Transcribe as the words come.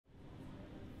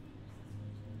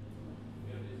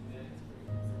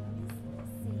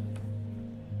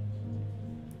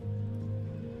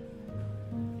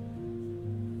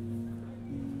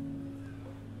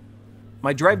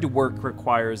My drive to work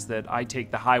requires that I take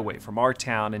the highway from our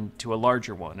town into a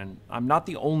larger one, and I'm not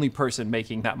the only person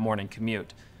making that morning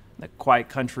commute. The quiet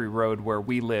country road where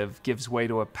we live gives way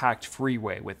to a packed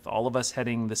freeway with all of us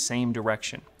heading the same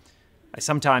direction. I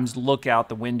sometimes look out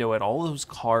the window at all those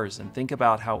cars and think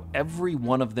about how every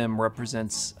one of them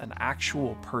represents an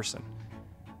actual person.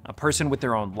 A person with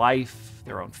their own life,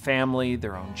 their own family,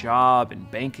 their own job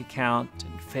and bank account,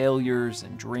 and failures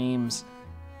and dreams.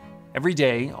 Every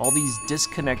day, all these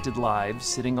disconnected lives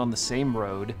sitting on the same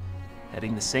road,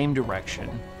 heading the same direction,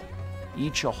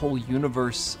 each a whole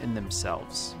universe in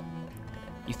themselves.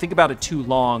 You think about it too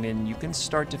long and you can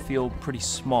start to feel pretty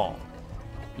small,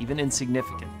 even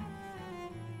insignificant.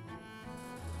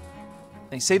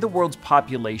 They say the world's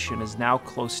population is now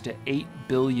close to 8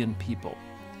 billion people,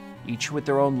 each with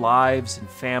their own lives and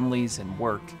families and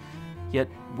work. Yet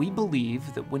we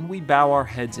believe that when we bow our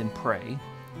heads and pray,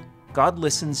 God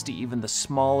listens to even the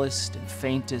smallest and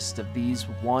faintest of these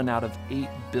 1 out of 8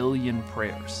 billion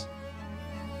prayers.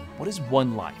 What is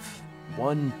one life,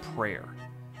 one prayer?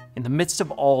 In the midst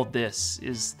of all this,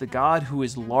 is the God who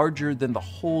is larger than the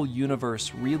whole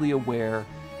universe really aware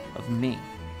of me?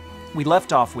 We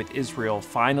left off with Israel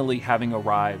finally having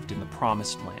arrived in the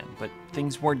Promised Land, but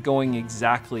things weren't going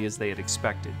exactly as they had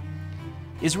expected.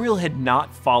 Israel had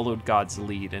not followed God's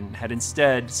lead and had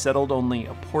instead settled only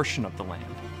a portion of the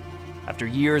land. After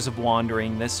years of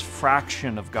wandering, this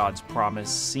fraction of God's promise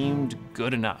seemed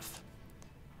good enough.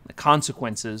 The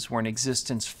consequences were an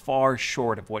existence far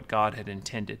short of what God had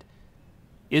intended.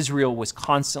 Israel was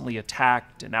constantly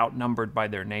attacked and outnumbered by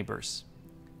their neighbors,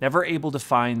 never able to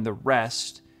find the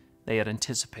rest they had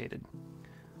anticipated.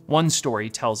 One story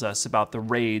tells us about the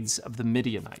raids of the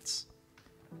Midianites.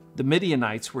 The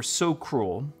Midianites were so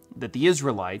cruel that the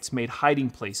Israelites made hiding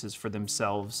places for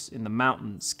themselves in the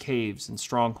mountains, caves, and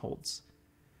strongholds.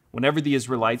 Whenever the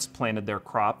Israelites planted their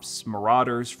crops,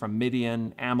 marauders from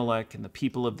Midian, Amalek, and the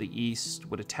people of the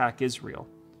east would attack Israel.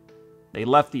 They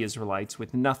left the Israelites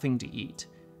with nothing to eat,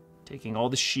 taking all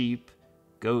the sheep,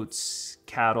 goats,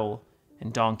 cattle,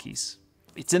 and donkeys.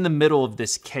 It's in the middle of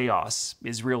this chaos,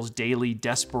 Israel's daily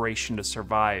desperation to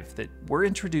survive, that we're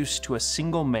introduced to a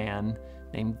single man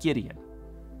named Gideon.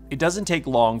 It doesn't take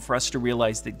long for us to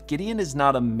realize that Gideon is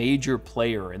not a major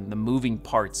player in the moving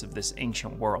parts of this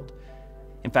ancient world.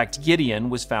 In fact, Gideon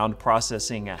was found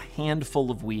processing a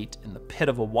handful of wheat in the pit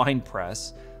of a wine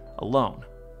press alone.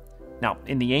 Now,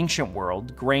 in the ancient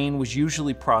world, grain was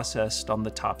usually processed on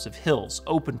the tops of hills,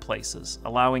 open places,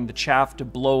 allowing the chaff to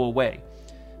blow away.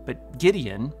 But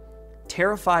Gideon,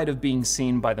 terrified of being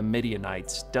seen by the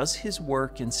Midianites, does his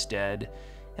work instead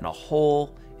in a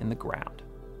hole in the ground.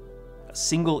 A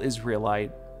single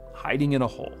Israelite hiding in a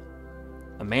hole.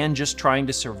 A man just trying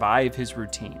to survive his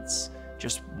routines.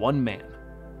 Just one man.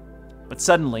 But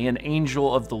suddenly an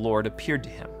angel of the Lord appeared to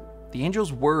him. The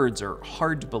angel's words are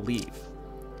hard to believe.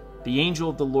 The angel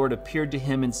of the Lord appeared to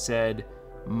him and said,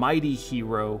 "Mighty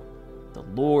hero, the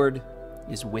Lord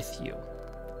is with you."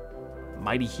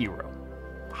 Mighty hero,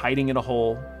 hiding in a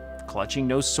hole, clutching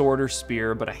no sword or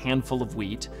spear but a handful of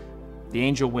wheat, the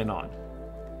angel went on.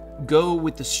 "Go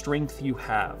with the strength you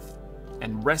have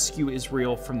and rescue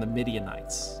Israel from the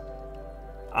Midianites.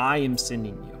 I am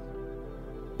sending you."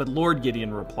 "But Lord,"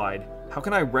 Gideon replied, "how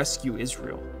can I rescue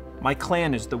Israel? My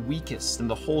clan is the weakest in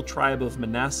the whole tribe of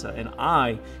Manasseh, and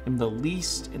I am the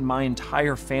least in my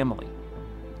entire family."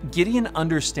 Gideon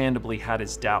understandably had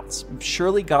his doubts.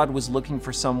 Surely God was looking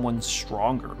for someone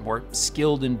stronger, more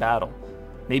skilled in battle,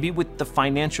 maybe with the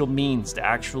financial means to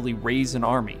actually raise an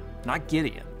army, not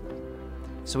Gideon.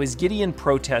 So as Gideon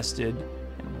protested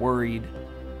and worried,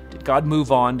 did God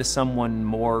move on to someone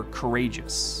more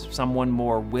courageous, someone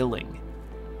more willing?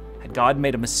 Had God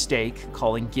made a mistake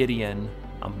calling Gideon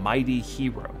a mighty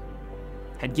hero?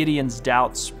 Had Gideon's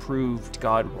doubts proved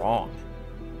God wrong?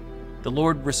 The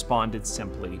Lord responded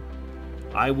simply,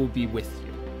 "I will be with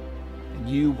you, and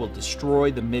you will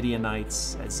destroy the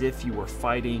Midianites as if you were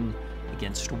fighting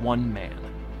against one man."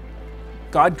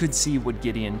 God could see what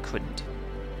Gideon couldn't.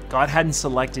 God hadn't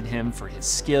selected him for his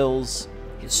skills,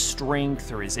 his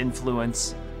strength, or his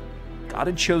influence. God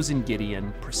had chosen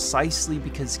Gideon precisely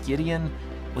because Gideon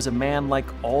was a man like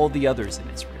all the others in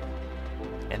Israel.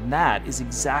 And that is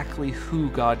exactly who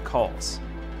God calls.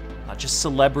 Not just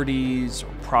celebrities or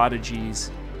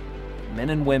prodigies, but men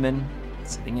and women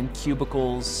sitting in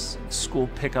cubicles, school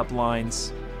pickup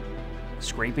lines,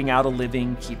 scraping out a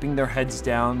living, keeping their heads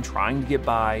down, trying to get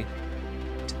by.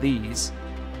 To these,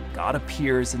 God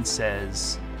appears and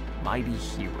says, "Mighty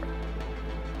hero."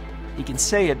 He can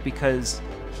say it because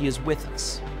he is with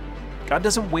us. God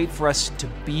doesn't wait for us to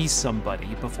be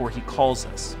somebody before he calls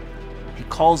us. He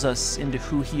calls us into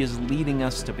who He is leading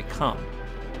us to become.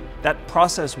 That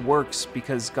process works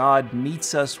because God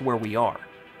meets us where we are.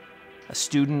 A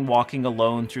student walking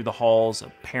alone through the halls,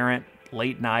 a parent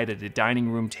late night at a dining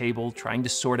room table trying to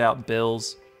sort out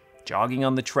bills, jogging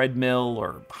on the treadmill,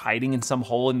 or hiding in some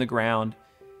hole in the ground.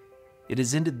 It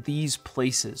is into these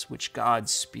places which God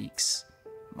speaks.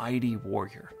 Mighty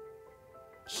warrior,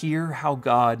 hear how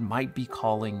God might be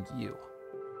calling you.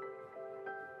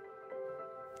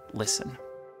 Listen.